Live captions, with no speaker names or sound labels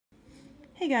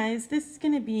Hey guys, this is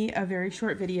going to be a very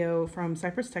short video from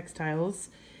Cypress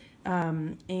Textiles,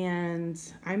 and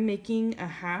I'm making a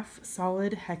half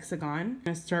solid hexagon. I'm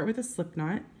going to start with a slip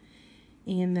knot,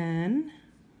 and then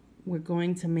we're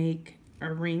going to make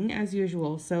a ring as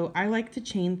usual. So I like to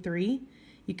chain 3.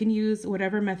 You can use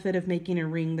whatever method of making a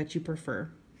ring that you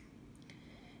prefer.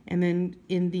 And then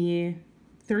in the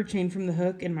third chain from the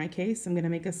hook, in my case, I'm going to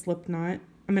make a slip knot.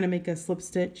 I'm going to make a slip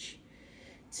stitch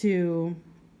to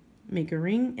make a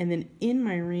ring, and then in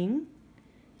my ring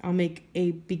I'll make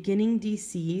a beginning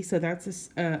DC, so that's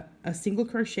a single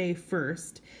crochet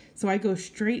first. So I go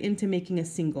straight into making a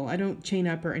single. I don't chain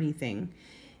up or anything,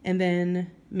 and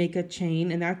then make a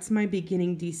chain, and that's my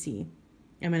beginning DC.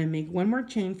 I'm going to make one more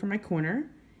chain for my corner,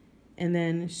 and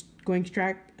then going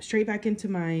straight back into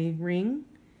my ring,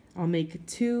 I'll make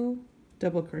 2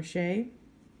 double crochet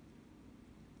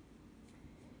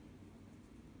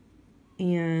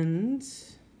and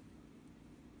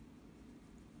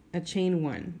a chain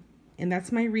 1, and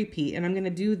that's my repeat, and I'm going to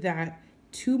do that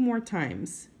 2 more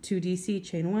times. 2 DC,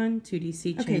 chain 1, 2 DC,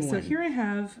 chain 1. Okay, so here I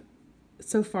have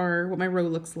so far what my row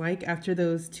looks like after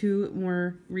those 2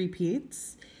 more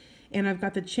repeats, and I've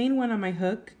got the chain 1 on my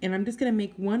hook, and I'm just going to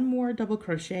make 1 more double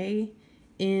crochet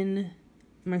in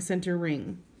my center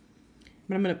ring.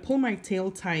 But I'm going to pull my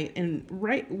tail tight, and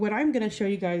what I'm going to show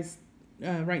you guys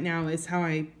right now is how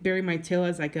I bury my tail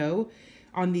as I go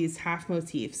on these half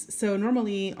motifs. So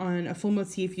normally on a full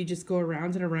motif you just go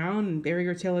around and around and bury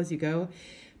your tail as you go,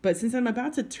 but since I'm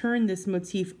about to turn this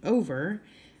motif over,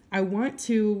 I want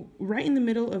to, right in the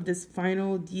middle of this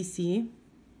final DC,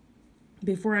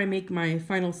 before I make my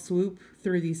final swoop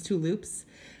through these 2 loops,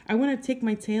 I want to take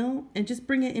my tail and just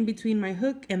bring it in between my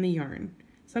hook and the yarn.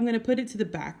 So I'm going to put it to the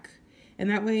back, and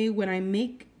that way when I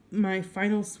make my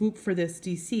final swoop for this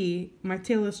DC, my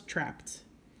tail is trapped.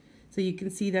 So you can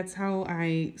see that's how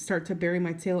I start to bury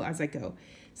my tail as I go.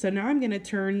 So now I'm going to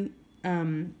turn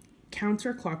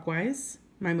counterclockwise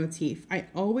my motif. I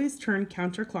always turn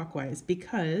counterclockwise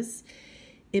because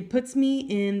it puts me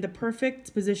in the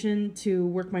perfect position to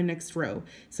work my next row.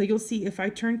 So you'll see if I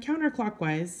turn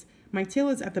counterclockwise, my tail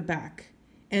is at the back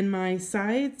and my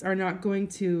sides are not going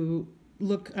to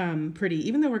look pretty,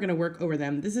 even though we're going to work over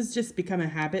them. This has just become a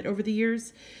habit over the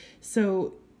years.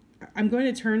 So I'm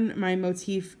going to turn my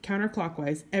motif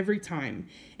counterclockwise every time,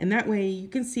 and that way you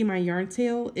can see my yarn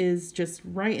tail is just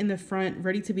right in the front,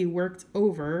 ready to be worked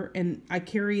over, and I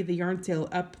carry the yarn tail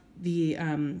up the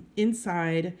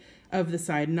inside of the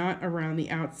side, not around the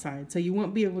outside, so you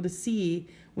won't be able to see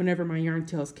whenever my yarn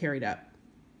tail is carried up.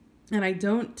 And I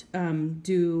don't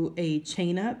do a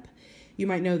chain up. You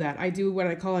might know that. I do what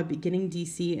I call a beginning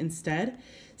DC instead.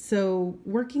 So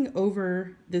working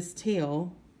over this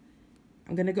tail,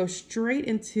 I'm going to go straight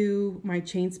into my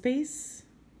chain space.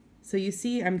 So you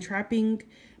see I'm trapping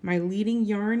my leading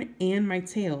yarn and my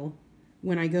tail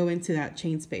when I go into that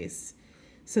chain space.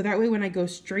 So that way when I go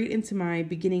straight into my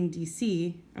beginning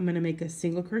DC, I'm going to make a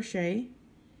single crochet.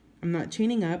 I'm not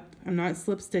chaining up, I'm not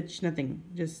slip stitch, nothing.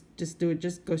 Just do it,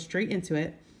 just go straight into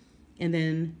it, and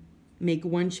then make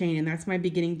 1 chain, and that's my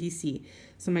beginning DC.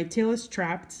 So my tail is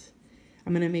trapped.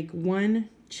 I'm going to make 1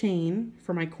 chain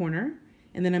for my corner,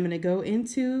 and then I'm going to go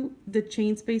into the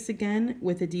chain space again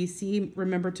with a DC.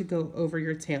 Remember to go over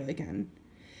your tail again.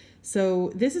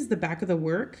 So this is the back of the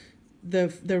work.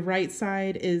 The right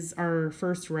side is our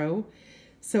first row.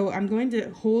 So I'm going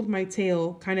to hold my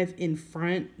tail kind of in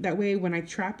front. That way when I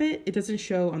trap it, it doesn't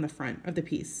show on the front of the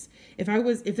piece. If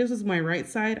this was my right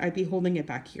side, I'd be holding it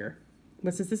back here.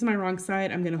 But since this is my wrong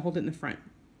side, I'm going to hold it in the front.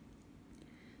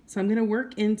 So I'm going to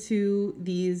work into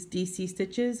these DC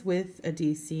stitches with a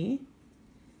DC.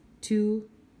 2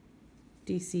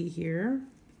 DC here,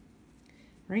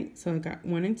 right? So I got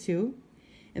 1 and 2,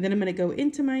 and then I'm going to go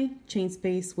into my chain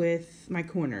space with my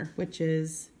corner, which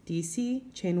is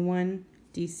DC, chain 1,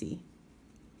 DC.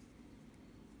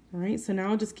 All right, so now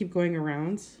I'll just keep going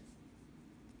around.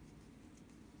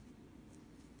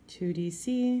 2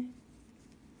 DC,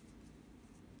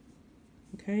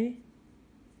 okay,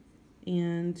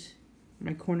 and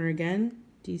my corner again,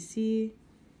 DC,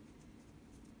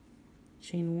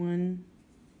 chain 1,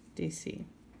 DC.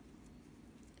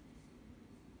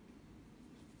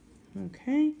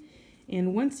 Okay,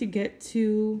 and once you get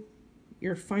to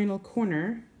your final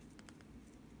corner,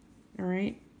 all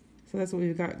right, so that's what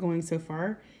we've got going so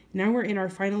far. Now we're in our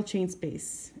final chain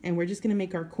space, and we're just going to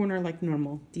make our corner like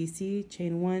normal. DC,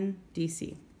 chain 1,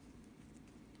 DC.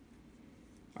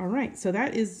 All right, so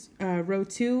that is row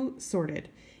 2 sorted.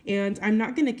 And I'm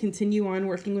not going to continue on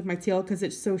working with my tail because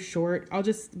it's so short. I'll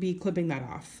just be clipping that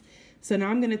off. So now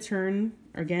I'm going to turn,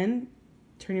 again,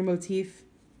 turn your motif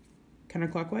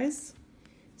counterclockwise.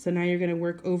 So now you're going to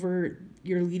work over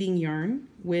your leading yarn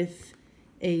with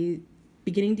a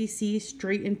beginning DC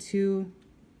straight into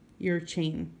your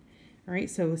chain. All right,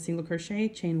 so single crochet,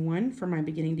 chain 1 for my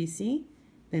beginning DC,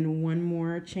 then 1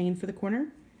 more chain for the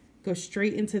corner. Go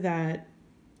straight into that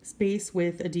space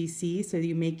with a DC so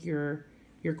you make your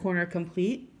corner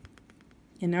complete.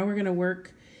 And now we're going to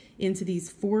work into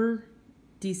these 4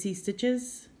 DC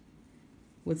stitches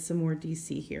with some more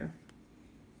DC here.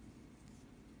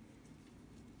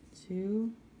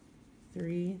 2,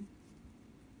 3,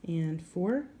 and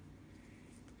 4.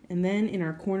 And then in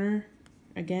our corner,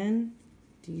 again,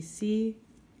 DC,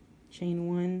 chain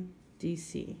 1,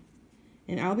 DC.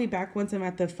 And I'll be back once I'm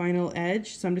at the final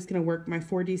edge. So I'm just going to work my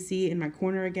 4 DC in my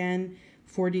corner again,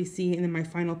 4 DC, and then my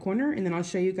final corner. And then I'll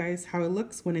show you guys how it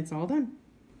looks when it's all done.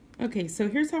 Okay, so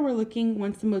here's how we're looking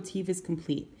once the motif is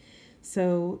complete.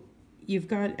 So you've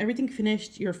got everything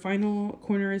finished. Your final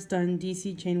corner is done,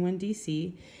 DC, chain 1,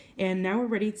 DC. And now we're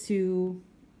ready to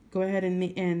go ahead and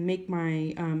make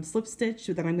my slip stitch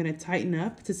that I'm going to tighten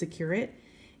up to secure it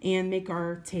and make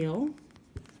our tail.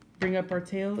 Bring up our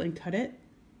tail and cut it.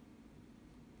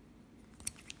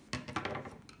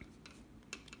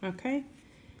 Okay,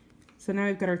 so now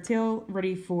we've got our tail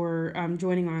ready for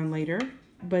joining on later.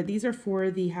 But these are for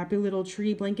the Happy Little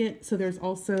Tree Blanket. So there's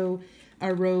also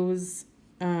a rose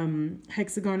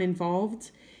hexagon involved.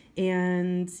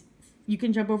 And you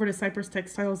can jump over to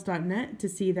cypresstextiles.net to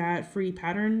see that free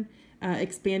pattern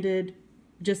expanded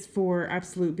just for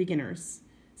absolute beginners.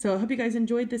 So I hope you guys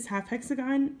enjoyed this half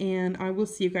hexagon, and I will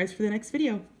see you guys for the next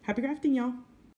video. Happy crafting, y'all.